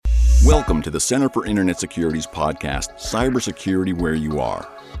Welcome to the Center for Internet Security's podcast, Cybersecurity Where You Are.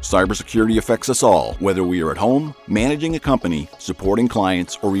 Cybersecurity affects us all, whether we are at home, managing a company, supporting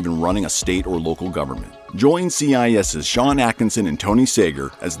clients, or even running a state or local government. Join CIS's Sean Atkinson and Tony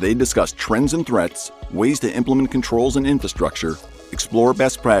Sager as they discuss trends and threats, ways to implement controls and infrastructure, explore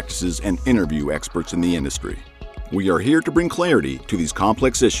best practices, and interview experts in the industry. We are here to bring clarity to these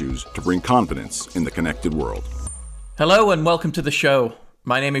complex issues to bring confidence in the connected world. Hello and welcome to the show.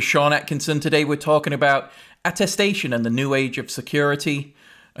 My name is Sean Atkinson. Today we're talking about attestation and the new age of security.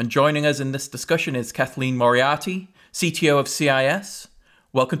 And joining us in this discussion is Kathleen Moriarty, CTO of CIS.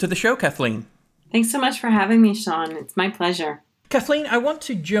 Welcome to the show, Kathleen. Thanks so much for having me, Sean. It's my pleasure. Kathleen, I want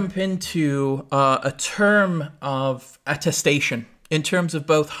to jump into a term of attestation in terms of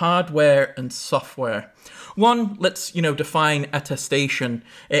both hardware and software. One, let's define attestation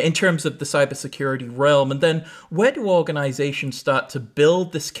in terms of the cybersecurity realm, and then where do organizations start to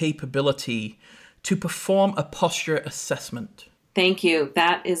build this capability to perform a posture assessment? Thank you.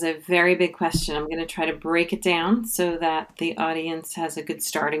 That is a very big question. I'm going to try to break it down so that the audience has a good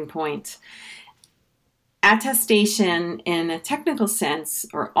starting point. Attestation in a technical sense,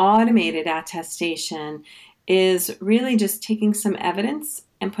 or automated attestation, is really just taking some evidence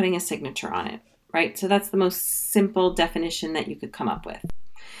and putting a signature on it, right? So that's the most simple definition that you could come up with.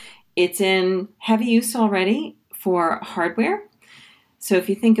 It's in heavy use already for hardware. So if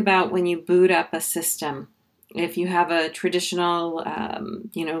you think about when you boot up a system, if you have a traditional,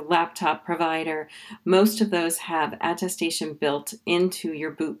 laptop provider, most of those have attestation built into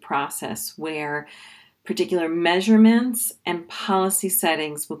your boot process where particular measurements and policy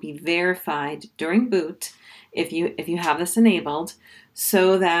settings will be verified during boot if you have this enabled,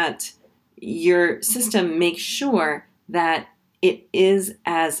 so that your system makes sure that it is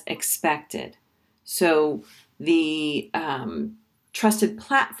as expected. So the Trusted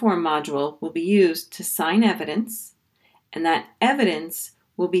Platform module will be used to sign evidence, and that evidence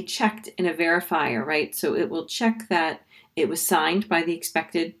will be checked in a verifier, right? So it will check that it was signed by the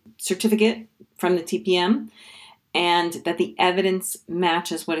expected certificate from the TPM and that the evidence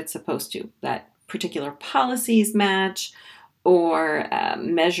matches what it's supposed to, that particular policies match or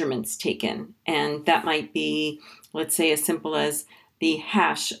measurements taken. And that might be, let's say, as simple as the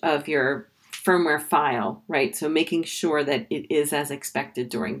hash of your firmware file, right? So making sure that it is as expected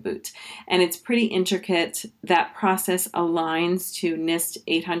during boot. And it's pretty intricate. That process aligns to NIST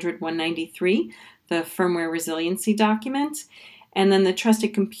 800-193, the firmware resiliency document. And then the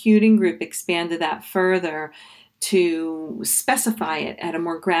Trusted Computing Group expanded that further to specify it at a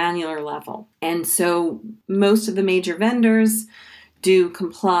more granular level. And so most of the major vendors do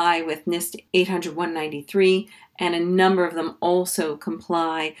comply with NIST 800-193, and a number of them also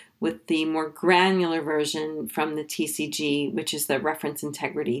comply with the more granular version from the TCG, which is the reference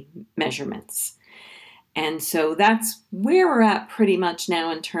integrity measurements. And so that's where we're at pretty much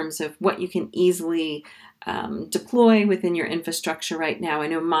now in terms of what you can easily deploy within your infrastructure right now. I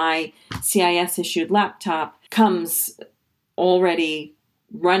know my CIS-issued laptop comes already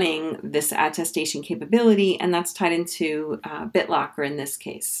running this attestation capability, and that's tied into BitLocker in this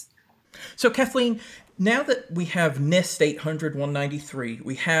case. So Kathleen, now that we have NIST 800-193,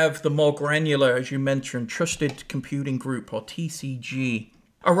 we have the more granular, as you mentioned, Trusted Computing Group, or TCG.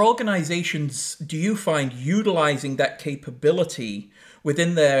 Are organizations, do you find, utilizing that capability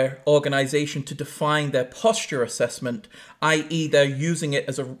within their organization to define their posture assessment, i.e. they're using it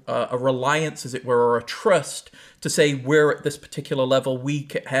as a reliance, as it were, or a trust to say we're at this particular level, we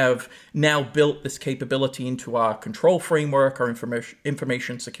have now built this capability into our control framework, our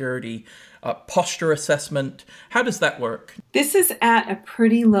information security posture assessment. How does that work? This is at a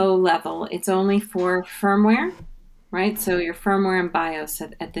pretty low level. It's only for firmware, right? So your firmware and BIOS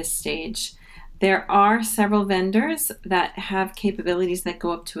at this stage. There are several vendors that have capabilities that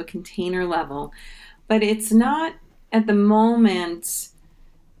go up to a container level, but it's not at the moment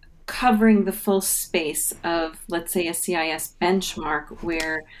covering the full space of, let's say, a CIS benchmark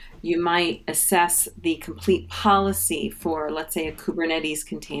where you might assess the complete policy for, let's say, a Kubernetes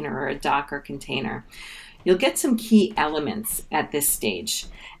container or a Docker container. You'll get some key elements at this stage.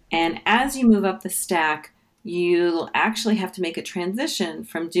 And as you move up the stack, you'll actually have to make a transition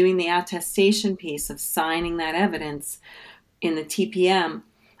from doing the attestation piece of signing that evidence in the TPM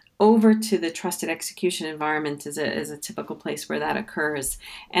over to the trusted execution environment is a typical place where that occurs.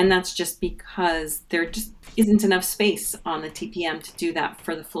 And that's just because there just isn't enough space on the TPM to do that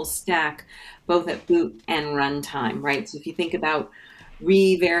for the full stack, both at boot and runtime, right? So if you think about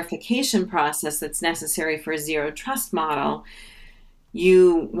re-verification process that's necessary for a zero trust model,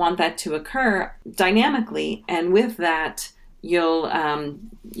 you want that to occur dynamically, and with that,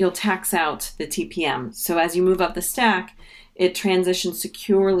 you'll tax out the TPM. So as you move up the stack, it transitions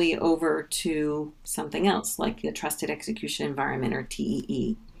securely over to something else like the Trusted Execution Environment, or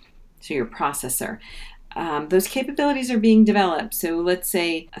TEE, so your processor. Those capabilities are being developed. So let's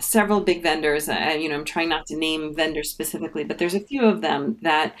say several big vendors, I'm trying not to name vendors specifically, but there's a few of them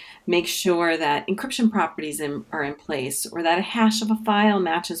that make sure that encryption properties are in place, or that a hash of a file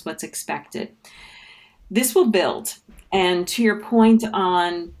matches what's expected. This will build. And to your point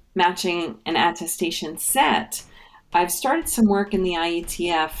on matching an attestation set, I've started some work in the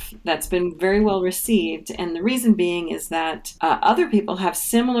IETF that's been very well received. And the reason being is that other people have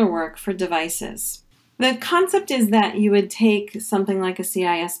similar work for devices. The concept is that you would take something like a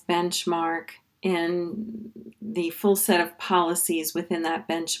CIS benchmark and the full set of policies within that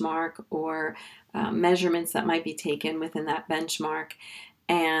benchmark, or measurements that might be taken within that benchmark.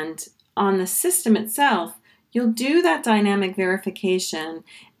 And on the system itself, you'll do that dynamic verification,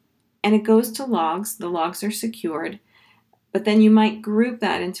 and it goes to logs. The logs are secured, but then you might group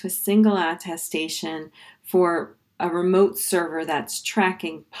that into a single attestation for a remote server that's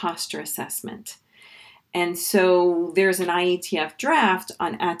tracking posture assessment. And so there's an IETF draft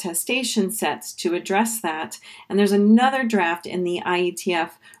on attestation sets to address that. And there's another draft in the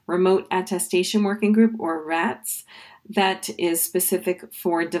IETF Remote Attestation Working Group, or RATS, that is specific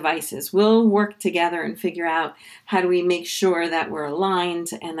for devices. We'll work together and figure out how do we make sure that we're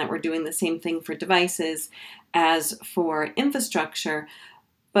aligned and that we're doing the same thing for devices as for infrastructure.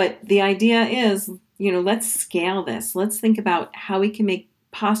 But the idea is, let's scale this. Let's think about how we can make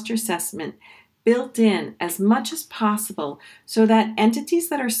posture assessment built in as much as possible so that entities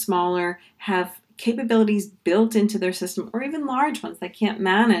that are smaller have capabilities built into their system, or even large ones that can't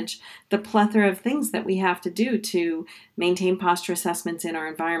manage the plethora of things that we have to do to maintain posture assessments in our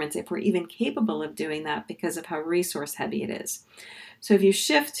environments, if we're even capable of doing that because of how resource heavy it is. So if you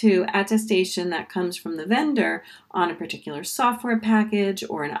shift to attestation that comes from the vendor on a particular software package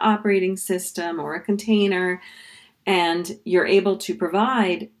or an operating system or a container, and you're able to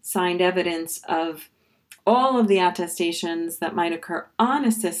provide signed evidence of all of the attestations that might occur on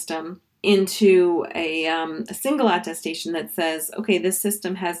a system into a single attestation that says, okay, this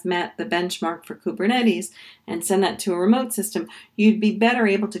system has met the benchmark for Kubernetes, and send that to a remote system, you'd be better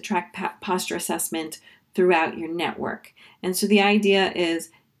able to track posture assessment throughout your network. And so the idea is,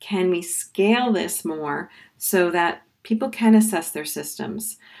 can we scale this more so that people can assess their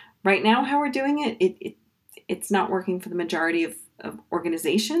systems? Right now, how we're doing it's not working for the majority of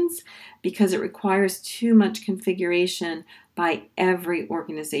organizations because it requires too much configuration by every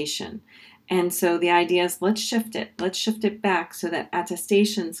organization. And so the idea is, let's shift it back so that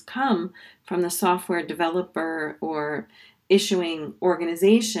attestations come from the software developer or issuing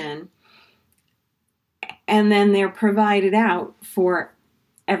organization, and then they're provided out for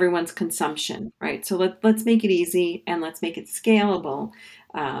everyone's consumption, right? So let's make it easy and let's make it scalable,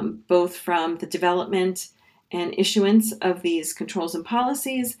 both from the development and issuance of these controls and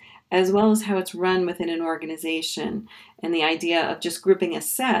policies, as well as how it's run within an organization. And the idea of just grouping a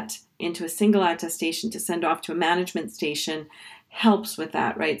set into a single attestation to send off to a management station helps with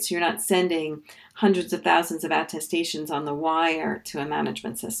that, right? So you're not sending hundreds of thousands of attestations on the wire to a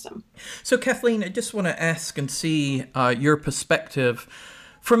management system. So Kathleen, I just want to ask and see your perspective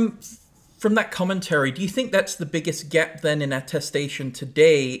from that commentary. Do you think that's the biggest gap then in attestation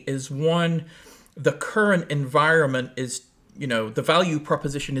today? Is one, the current environment is, the value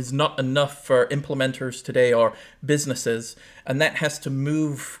proposition is not enough for implementers today or businesses, and that has to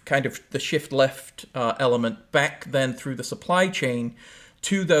move kind of the shift left element back then through the supply chain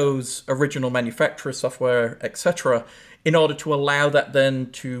to those original manufacturer software, etc., in order to allow that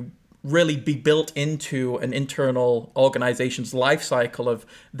then to really be built into an internal organization's life cycle of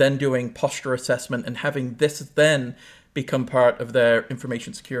then doing posture assessment and having this then become part of their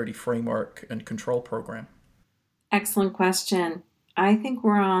information security framework and control program? Excellent question. I think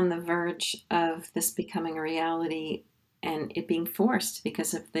we're on the verge of this becoming a reality and it being forced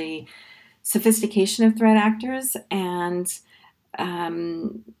because of the sophistication of threat actors and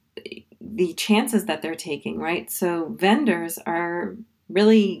the chances that they're taking, right? So vendors are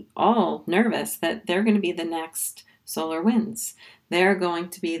really all nervous that they're going to be the next SolarWinds. They're going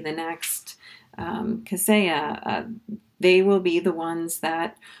to be the next Kaseya. They will be the ones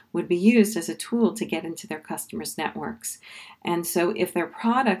that would be used as a tool to get into their customers' networks. And so if their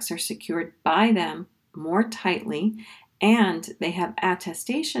products are secured by them more tightly and they have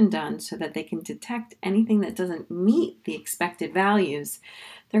attestation done so that they can detect anything that doesn't meet the expected values,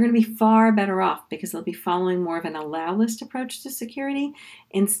 they're going to be far better off because they'll be following more of an allow list approach to security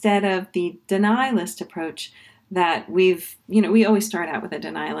instead of the deny list approach that we always start out with a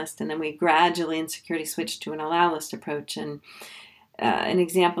deny list, and then we gradually in security switch to an allow list approach. And an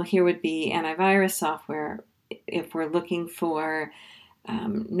example here would be antivirus software. If we're looking for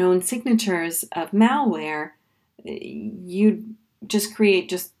known signatures of malware, you just create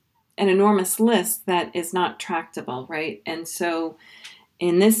just an enormous list that is not tractable, right? And so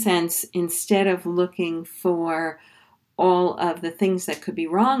in this sense, instead of looking for all of the things that could be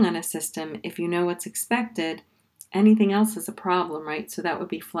wrong on a system, if you know what's expected, anything else is a problem, right? So that would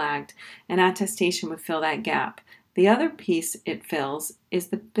be flagged. And attestation would fill that gap. The other piece it fills is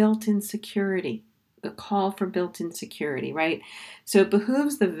the built-in security, the call for built-in security, right? So it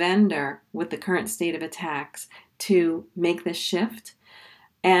behooves the vendor with the current state of attacks to make this shift,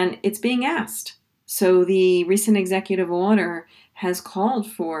 and it's being asked. So the recent executive order has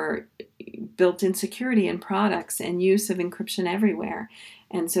called for built-in security in products and use of encryption everywhere.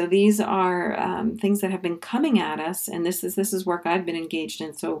 And so these are things that have been coming at us, and this is work I've been engaged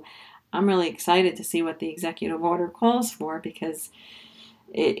in. So I'm really excited to see what the executive order calls for, because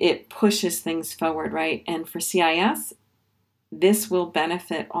it pushes things forward, right? And for CIS, this will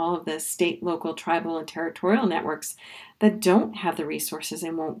benefit all of the state, local, tribal, and territorial networks that don't have the resources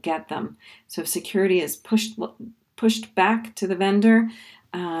and won't get them. So if security is pushed back to the vendor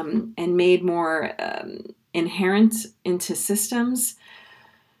and made more inherent into systems,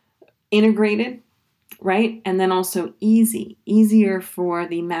 integrated, right? And then also easier for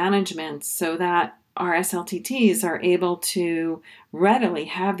the management, so that our SLTTs are able to readily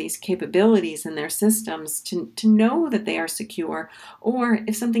have these capabilities in their systems to know that they are secure, or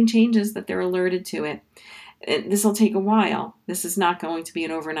if something changes, that they're alerted to it. This will take a while. This is not going to be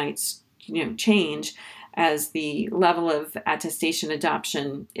an overnight change, as the level of attestation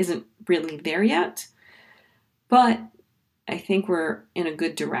adoption isn't really there yet. But I think we're in a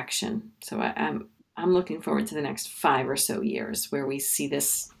good direction. So I'm looking forward to the next 5 or so years where we see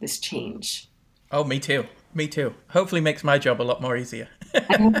this change. Oh, me too. Me too. Hopefully makes my job a lot more easier.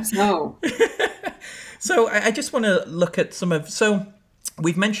 I hope so. So I just want to look at so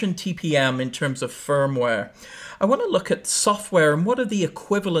we've mentioned TPM in terms of firmware. I want to look at software, and what are the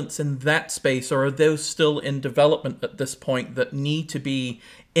equivalents in that space, or are those still in development at this point that need to be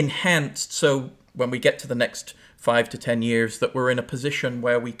enhanced, so when we get to the next 5 to 10 years, that we're in a position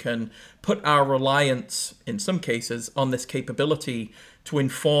where we can put our reliance, in some cases, on this capability to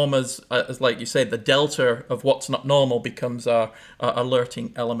inform us, as like you said, the delta of what's not normal becomes our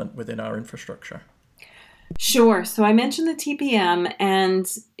alerting element within our infrastructure? Sure. So I mentioned the TPM, and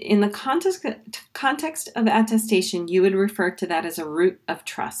in the context of attestation, you would refer to that as a root of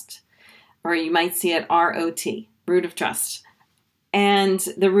trust, or you might see it ROT, root of trust. And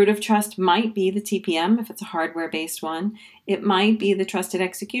the root of trust might be the TPM if it's a hardware-based one. It might be the trusted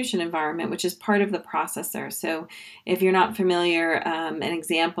execution environment, which is part of the processor. So if you're not familiar, an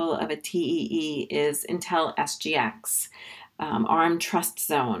example of a TEE is Intel SGX, ARM Trust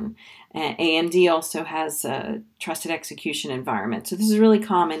Zone. AMD also has a trusted execution environment. So this is really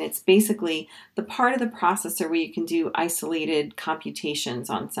common. It's basically the part of the processor where you can do isolated computations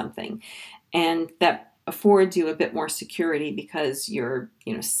on something, and that affords you a bit more security because you're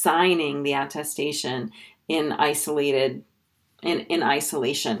signing the attestation in isolation.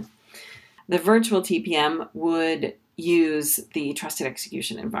 The virtual TPM would use the trusted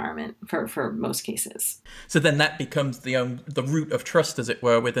execution environment for most cases. So then that becomes the root of trust, as it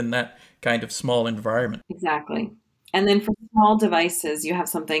were, within that kind of small environment. Exactly. And then for small devices, you have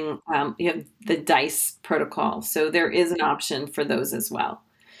something, you have the DICE protocol. So there is an option for those as well,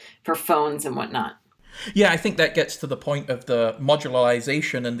 for phones and whatnot. Yeah, I think that gets to the point of the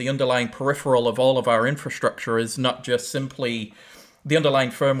modularization, and the underlying peripheral of all of our infrastructure is not just simply the underlying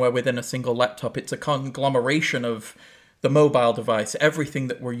firmware within a single laptop. It's a conglomeration of the mobile device, everything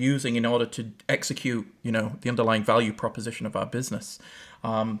that we're using in order to execute, the underlying value proposition of our business.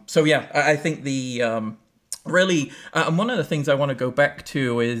 So yeah, I think really, and one of the things I want to go back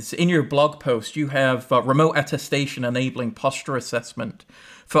to is in your blog post, you have remote attestation enabling posture assessment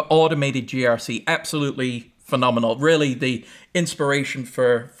for automated GRC. Absolutely phenomenal. Really the inspiration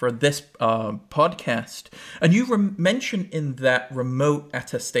for this podcast. And you mentioned in that remote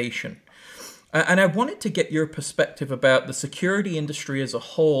attestation. And I wanted to get your perspective about the security industry as a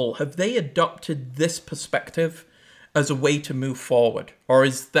whole. Have they adopted this perspective as a way to move forward? Or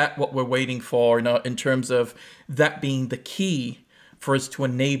is that what we're waiting for in terms of that being the key for us to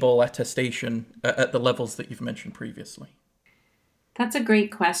enable attestation at the levels that you've mentioned previously? That's a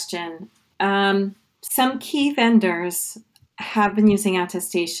great question. Some key vendors have been using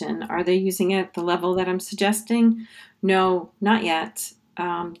attestation. Are they using it at the level that I'm suggesting? No, not yet.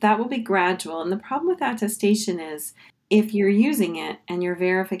 That will be gradual. And the problem with attestation is if you're using it and your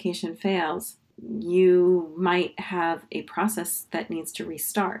verification fails, you might have a process that needs to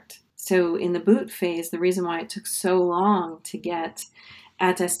restart. So in the boot phase, the reason why it took so long to get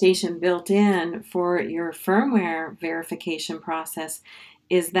attestation built in for your firmware verification process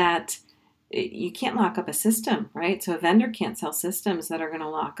is that you can't lock up a system, right? So a vendor can't sell systems that are going to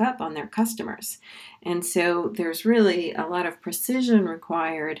lock up on their customers. And so there's really a lot of precision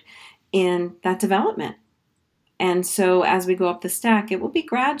required in that development. And so as we go up the stack, it will be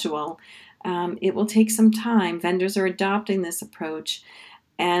gradual. It will take some time. Vendors are adopting this approach.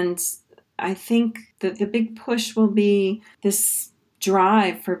 And I think that the big push will be this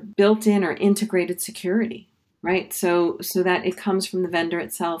drive for built-in or integrated security. Right, so that it comes from the vendor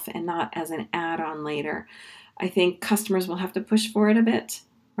itself and not as an add-on later. I think customers will have to push for it a bit,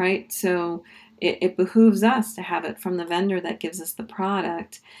 right? So it behooves us to have it from the vendor that gives us the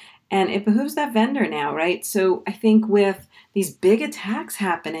product, and it behooves that vendor now, right? So I think with these big attacks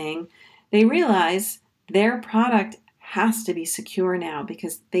happening, they realize their product has to be secure now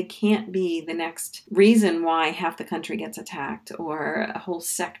because they can't be the next reason why half the country gets attacked or a whole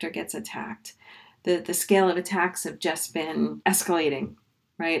sector gets attacked. The scale of attacks have just been escalating,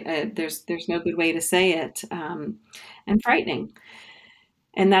 right? There's no good way to say it, and frightening.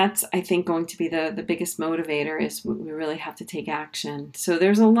 And that's, I think, going to be the biggest motivator is we really have to take action. So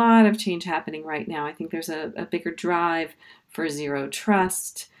there's a lot of change happening right now. I think there's a bigger drive for zero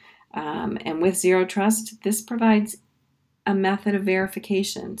trust. And with zero trust, this provides a method of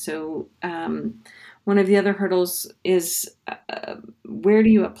verification. So one of the other hurdles is where do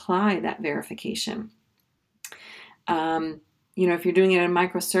you apply that verification? If you're doing it at a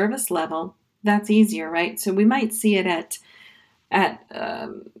microservice level, that's easier, right? So we might see it at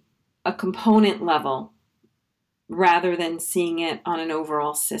a component level rather than seeing it on an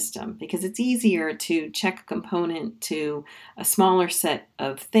overall system because it's easier to check a component to a smaller set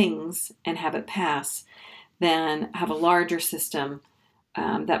of things and have it pass than have a larger system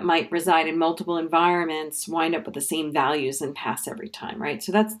that might reside in multiple environments, wind up with the same values and pass every time, right?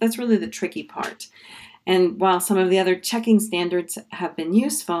 So that's really the tricky part. And while some of the other checking standards have been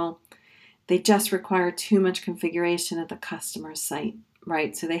useful, they just require too much configuration at the customer site,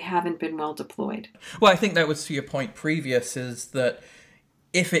 right? So they haven't been well deployed. Well, I think that was to your point previous, is that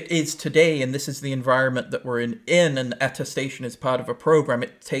if it is today, and this is the environment that we're in and attestation is part of a program,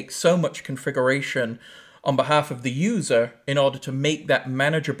 it takes so much configuration on behalf of the user in order to make that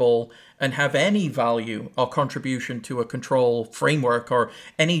manageable and have any value or contribution to a control framework or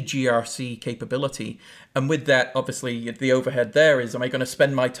any GRC capability. And with that, obviously, the overhead there is, am I going to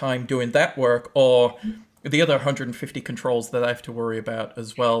spend my time doing that work or the other 150 controls that I have to worry about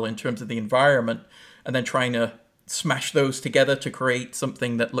as well in terms of the environment, and then trying to smash those together to create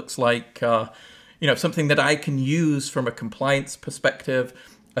something that looks like, something that I can use from a compliance perspective,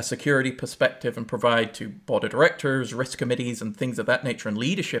 a security perspective, and provide to board of directors, risk committees, and things of that nature, and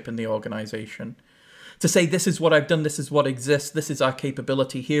leadership in the organization. To say, this is what I've done, this is what exists, this is our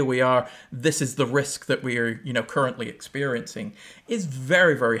capability, here we are, this is the risk that we are, currently experiencing, is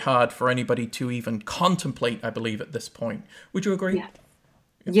very, very hard for anybody to even contemplate, I believe, at this point. Would you agree? Yeah.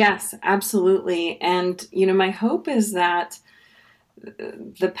 Yes, absolutely. And, my hope is that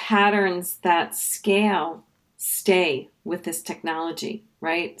the patterns that scale stay with this technology,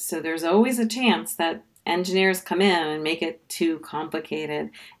 right? So there's always a chance that engineers come in and make it too complicated,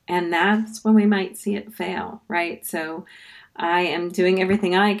 and that's when we might see it fail, right? So I am doing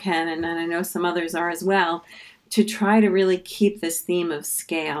everything I can, and I know some others are as well, to try to really keep this theme of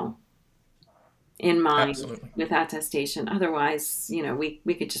scale in mind. Absolutely. With attestation. Otherwise,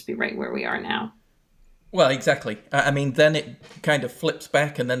 we could just be right where we are now. Well, exactly. I mean, then it kind of flips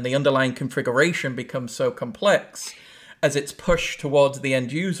back, and then the underlying configuration becomes so complex as it's pushed towards the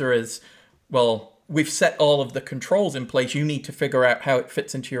end user as, well, we've set all of the controls in place. You need to figure out how it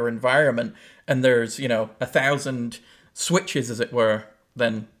fits into your environment. And there's, 1,000 switches, as it were,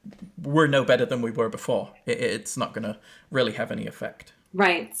 then we're no better than we were before. It's not going to really have any effect.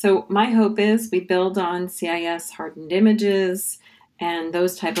 Right. So my hope is we build on CIS hardened images and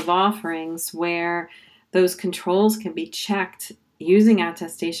those type of offerings where those controls can be checked using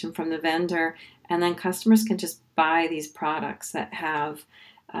attestation from the vendor, and then customers can just buy these products that have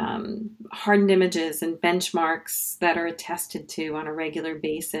hardened images and benchmarks that are attested to on a regular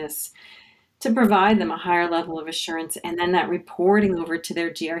basis to provide them a higher level of assurance, and then that reporting over to their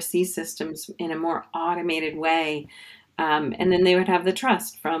GRC systems in a more automated way. And then they would have the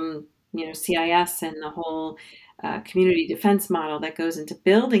trust from CIS and the whole community defense model that goes into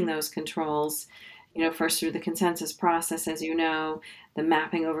building those controls, first through the consensus process, as you know, the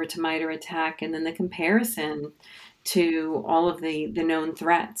mapping over to MITRE ATT&CK, and then the comparison to all of the known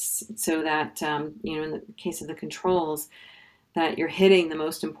threats, so that, in the case of the controls, that you're hitting the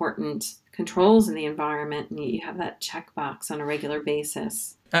most important controls in the environment, and you have that checkbox on a regular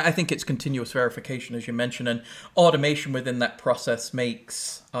basis. I think it's continuous verification, as you mentioned, and automation within that process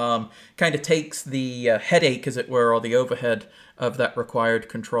makes, kind of takes the headache, as it were, or the overhead of that required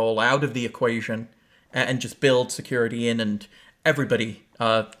control out of the equation, and just build security in, and everybody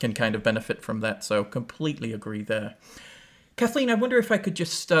can kind of benefit from that. So completely agree there. Kathleen, I wonder if I could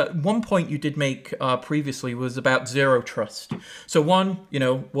just, one point you did make previously was about zero trust. So one,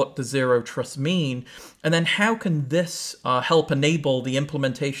 what does zero trust mean? And then how can this help enable the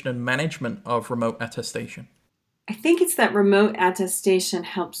implementation and management of remote attestation? I think it's that remote attestation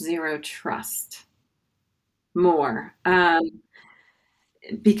helps zero trust more.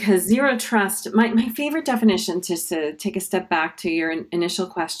 Because zero trust, my favorite definition, just to take a step back to your initial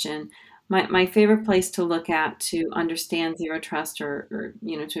question, my favorite place to look at to understand zero trust, or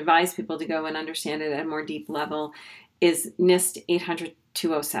to advise people to go and understand it at a more deep level, is NIST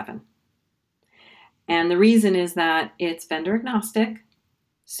 800-207. And the reason is that it's vendor agnostic,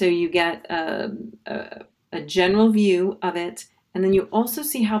 so you get a general view of it, and then you also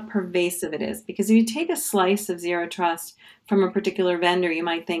see how pervasive it is. Because if you take a slice of zero trust from a particular vendor, you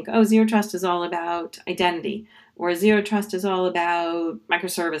might think, oh, zero trust is all about identity, or zero trust is all about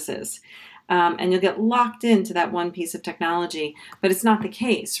microservices. And you'll get locked into that one piece of technology, but it's not the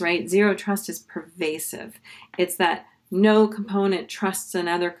case, right? Zero trust is pervasive. It's that no component trusts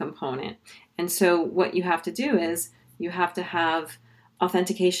another component. And so what you have to do is you have to have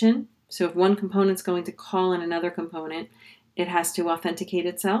authentication. So if one component's going to call in another component, it has to authenticate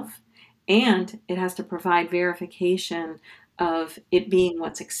itself, and it has to provide verification of it being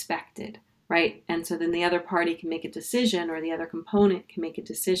what's expected, right? And so then the other party can make a decision, or the other component can make a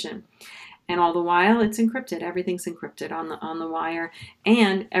decision. And all the while, it's encrypted. Everything's encrypted on the wire,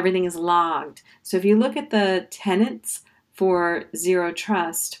 and everything is logged. So if you look at the tenets for zero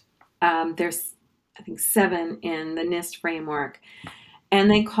trust, there's, I think, 7 in the NIST framework. And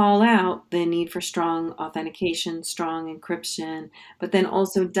they call out the need for strong authentication, strong encryption, but then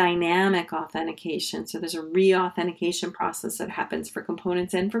also dynamic authentication. So there's a re-authentication process that happens for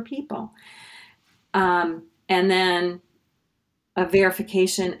components and for people. And then a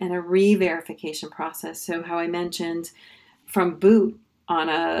verification and a re-verification process. So how I mentioned, from boot on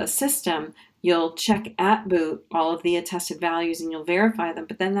a system, you'll check at boot all of the attested values and you'll verify them,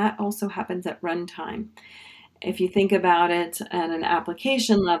 but then that also happens at runtime. If you think about it at an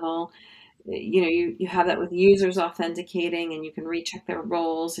application level, you have that with users authenticating, and you can recheck their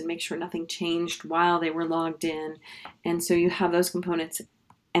roles and make sure nothing changed while they were logged in. And so you have those components,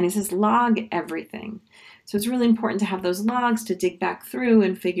 and it says log everything. So it's really important to have those logs to dig back through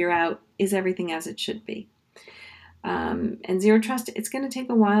and figure out, is everything as it should be? And zero trust, it's going to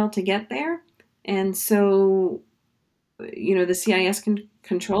take a while to get there. And so, the CIS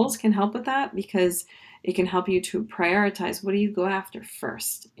controls can help with that, because it can help you to prioritize what do you go after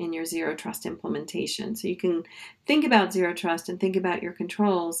first in your zero trust implementation. So you can think about zero trust and think about your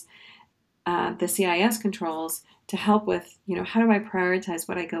controls, the CIS controls, to help with, how do I prioritize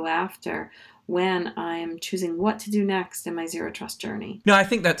what I go after when I'm choosing what to do next in my zero trust journey. No, I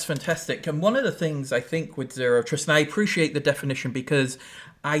think that's fantastic. And one of the things I think with zero trust, and I appreciate the definition, because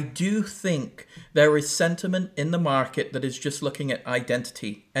I do think there is sentiment in the market that is just looking at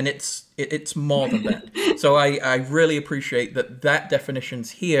identity, and it's more than that. So I really appreciate that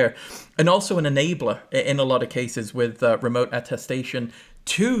definition's here, and also an enabler in a lot of cases with remote attestation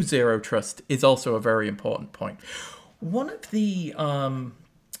to zero trust is also a very important point. One of the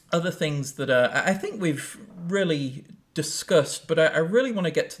other things that I think we've really discussed, but I really want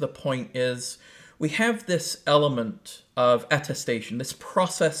to get to the point, is we have this element of attestation, this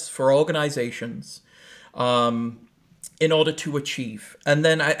process for organizations in order to achieve. And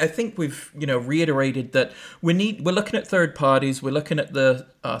then I think we've reiterated that we're looking at third parties, we're looking at the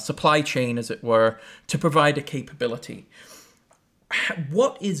supply chain, as it were, to provide a capability.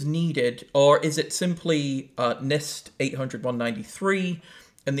 What is needed, or is it simply NIST 800-193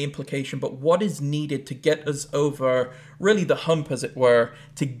 and the implication, but what is needed to get us over really the hump, as it were,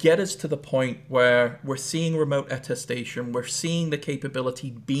 to get us to the point where we're seeing remote attestation, we're seeing the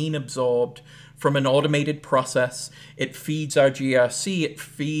capability being absorbed from an automated process. It feeds our GRC, it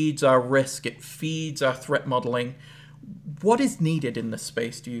feeds our risk, it feeds our threat modeling. What is needed in this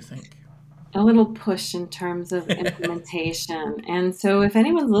space, do you think? A little push in terms of implementation. And so if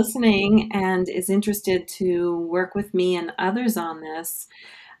anyone's listening and is interested to work with me and others on this,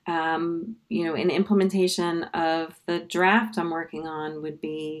 An implementation of the draft I'm working on would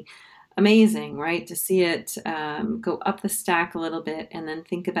be amazing, right? To see it go up the stack a little bit and then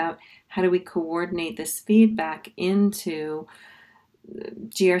think about how do we coordinate this feedback into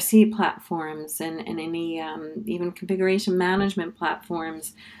GRC platforms and any even configuration management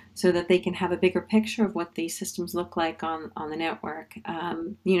platforms so that they can have a bigger picture of what these systems look like on the network.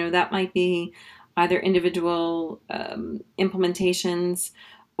 That might be either individual implementations,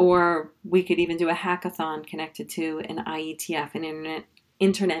 or we could even do a hackathon connected to an IETF, an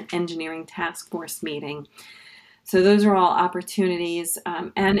Internet Engineering Task Force meeting. So those are all opportunities.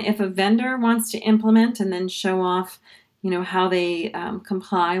 And if a vendor wants to implement and then show off, how they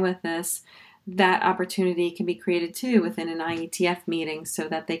comply with this, that opportunity can be created too within an IETF meeting so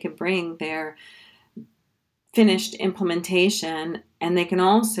that they can bring their finished implementation, and they can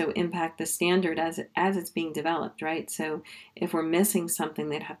also impact the standard as it's being developed, right? So if we're missing something,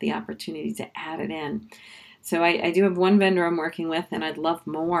 they'd have the opportunity to add it in. So I do have one vendor I'm working with, and I'd love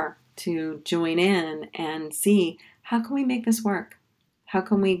more to join in and see how can we make this work? How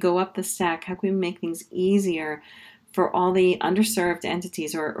can we go up the stack? How can we make things easier for all the underserved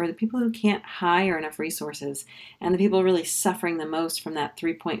entities or the people who can't hire enough resources and the people really suffering the most from that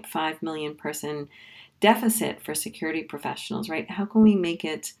 3.5 million person deficit for security professionals, right? How can we make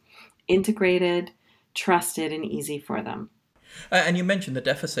it integrated, trusted, and easy for them? And you mentioned the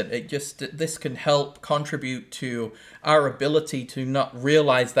deficit. This can help contribute to our ability to not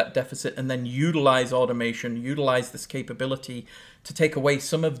realize that deficit and then utilize automation, utilize this capability to take away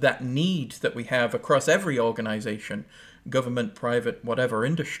some of that need that we have across every organization, government, private, whatever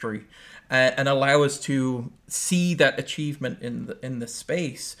industry, and allow us to see that achievement in the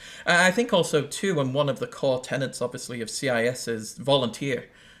space. I think also too, and one of the core tenets, obviously, of CIS is volunteer.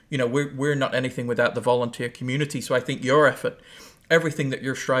 We're not anything without the volunteer community. So I think your effort, everything that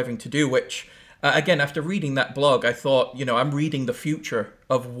you're striving to do, which again, after reading that blog, I thought, I'm reading the future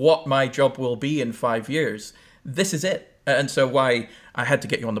of what my job will be in 5 years. This is it. And so why I had to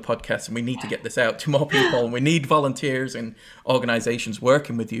get you on the podcast, and we need to get this out to more people, and we need volunteers and organizations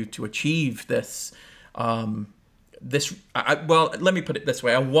working with you to achieve this. Well, let me put it this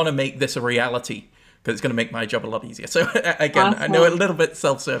way. I want to make this a reality because it's going to make my job a lot easier. So again, awesome. I know a little bit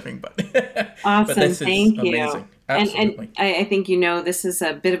self-serving, but awesome. But this Thank is you. Amazing. Absolutely. And I think, this is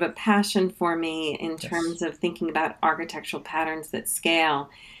a bit of a passion for me in terms of thinking about architectural patterns that scale.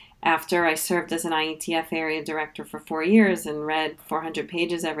 After I served as an IETF area director for 4 years and read 400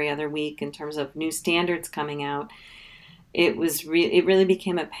 pages every other week in terms of new standards coming out, it really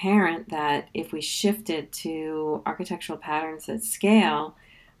became apparent that if we shifted to architectural patterns that scale,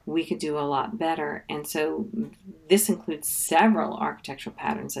 we could do a lot better. And so this includes several architectural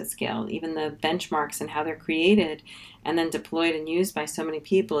patterns at scale. Even the benchmarks and how they're created and then deployed and used by so many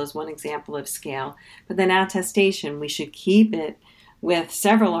people is one example of scale. But then attestation, we should keep it with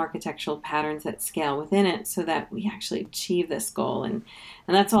several architectural patterns that scale within it so that we actually achieve this goal. And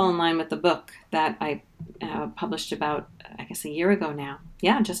that's all in line with the book that I published about, I guess, a year ago now.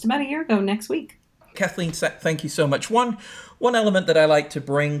 Yeah, just about a year ago next week. Kathleen, thank you so much. One element that I like to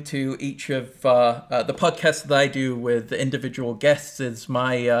bring to each of the podcasts that I do with individual guests is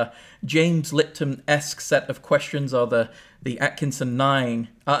my James Lipton-esque set of questions, or the Atkinson 9.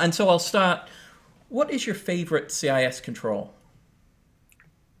 And so I'll start. What is your favorite CIS control?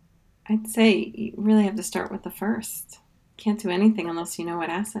 I'd say you really have to start with the first. Can't do anything unless you know what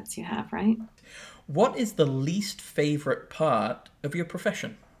assets you have, right? What is the least favorite part of your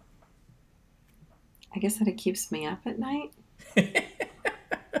profession? I guess that it keeps me up at night.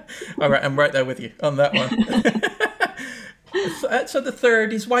 All right, I'm right there with you on that one. So the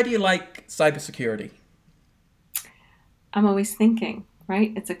third is, why do you like cybersecurity? I'm always thinking,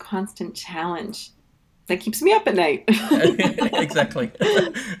 right? It's a constant challenge that keeps me up at night. Exactly.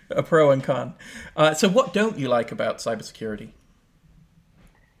 A pro and con. So what don't you like about cybersecurity?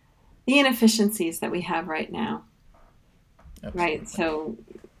 The inefficiencies that we have right now. Absolutely. Right, so...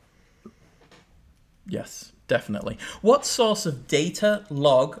 Yes, definitely. What source of data,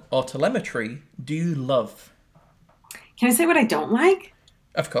 log, or telemetry do you love? Can I say what I don't like?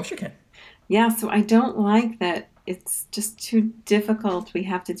 Of course you can. Yeah, so I don't like that it's just too difficult. We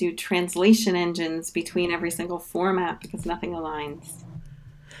have to do translation engines between every single format because nothing aligns.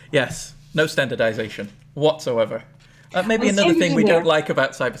 Yes, no standardization whatsoever. Maybe another thing we don't like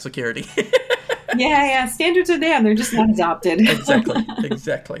about cybersecurity. Yeah, standards are there. They're just not adopted.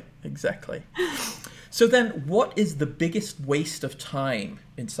 Exactly. So then, what is the biggest waste of time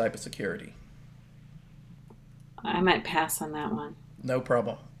in cybersecurity? I might pass on that one. No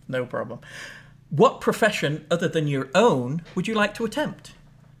problem. What profession other than your own would you like to attempt?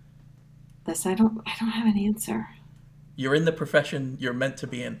 this? I don't have an answer. You're in the profession you're meant to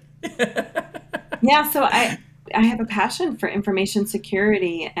be in. Yeah, so I have a passion for information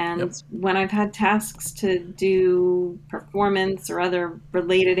security, and when I've had tasks to do performance or other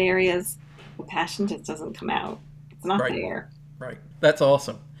related areas, the passion just doesn't come out. It's not there. Right. That's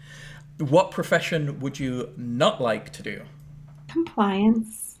awesome. What profession would you not like to do?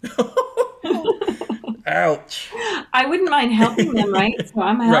 Compliance. Ouch. I wouldn't mind helping them, right? So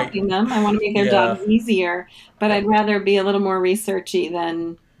I'm helping them. I want to make their jobs easier, but I'd rather be a little more researchy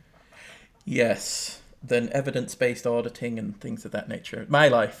than... Yes, than evidence-based auditing and things of that nature. My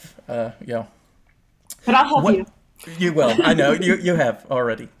life, yeah. But I'll help you. You will. I know. You have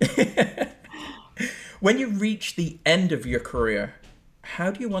already. When you reach the end of your career, how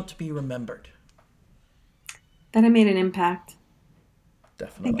do you want to be remembered? That I made an impact.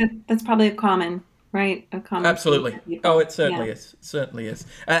 Definitely. I think that's probably a common, right? A common. Absolutely. Oh, it certainly is. Certainly is.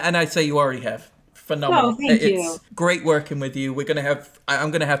 And I'd say you already have. Phenomenal. Oh, thank you. It's great working with you. I'm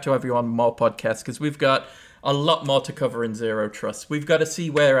going to have to have you on more podcasts because we've got a lot more to cover in Zero Trust. We've got to see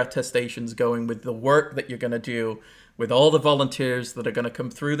where attestation's going with the work that you're going to do with all the volunteers that are going to come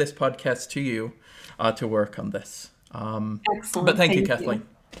through this podcast to you to work on this. Excellent. But thank you, Kathleen.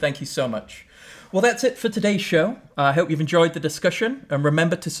 Thank you so much. Well, that's it for today's show. I hope you've enjoyed the discussion, and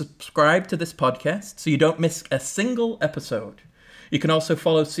remember to subscribe to this podcast so you don't miss a single episode. You can also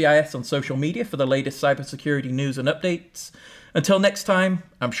follow CIS on social media for the latest cybersecurity news and updates. Until next time,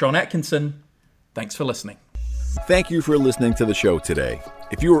 I'm Sean Atkinson. Thanks for listening. Thank you for listening to the show today.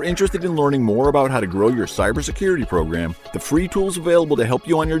 If you are interested in learning more about how to grow your cybersecurity program, the free tools available to help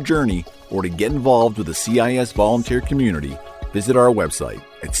you on your journey, or to get involved with the CIS volunteer community, visit our website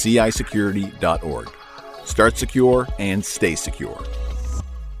at cisecurity.org. Start secure and stay secure.